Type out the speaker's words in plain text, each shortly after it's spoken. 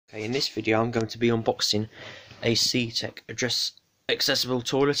Okay, in this video I'm going to be unboxing a C-tec Accessible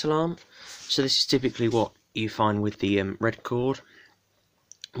toilet alarm. So this is typically what you find with the red cord,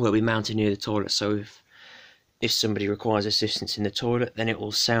 where we mount it near the toilet, so if somebody requires assistance in the toilet, then it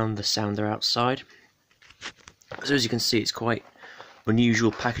will sound the sounder outside. So as you can see, it's quite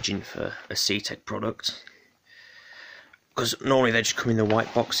unusual packaging for a C-tec product, because normally they just come in the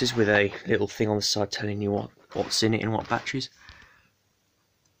white boxes with a little thing on the side telling you what's in it and what batteries.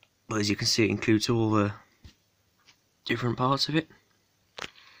 But as you can see, it includes all the different parts of it.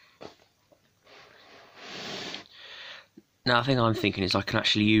 Now, the thing I'm thinking is I can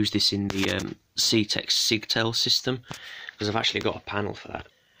actually use this in the C-tec SigTEL system, because I've actually got a panel for that.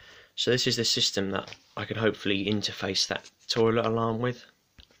 So this is the system that I can hopefully interface that toilet alarm with.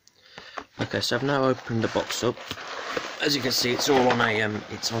 Okay, so I've now opened the box up. As you can see, it's all on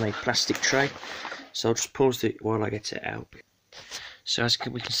a plastic tray. So I'll just pause it while I get it out. So as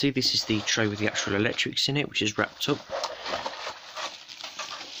we can see, this is the tray with the actual electrics in it, which is wrapped up.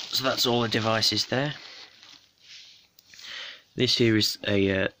 So that's all the devices there. This here is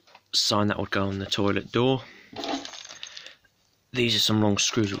a sign that would go on the toilet door. These are some long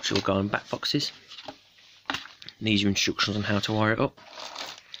screws which will go on back boxes. These are instructions on how to wire it up.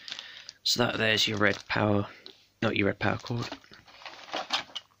 So there's your red power, not your red power cord.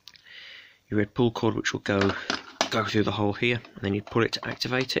 Your red pull cord, which will go through the hole here, and then you pull it to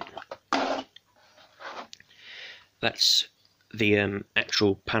activate it. That's the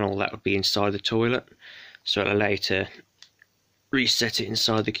actual panel that would be inside the toilet, so it'll allow you to reset it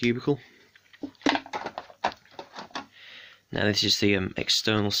inside the cubicle. Now this is the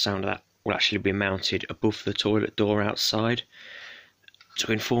external sounder that will actually be mounted above the toilet door outside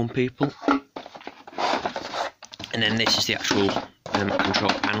to inform people. And then this is the actual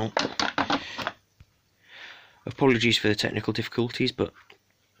control panel. Apologies for the technical difficulties, but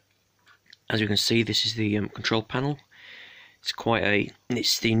as you can see, this is the control panel.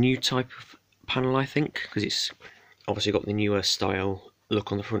 It's the new type of panel, I think, because it's obviously got the newer style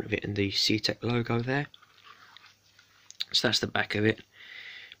look on the front of it and the C-tec logo there. So that's the back of it.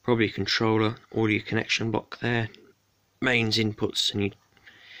 Probably a controller, audio connection block there, mains, inputs, and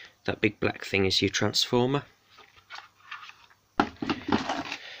that big black thing is your transformer.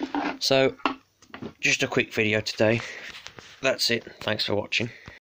 So just a quick video today. That's it. Thanks for watching.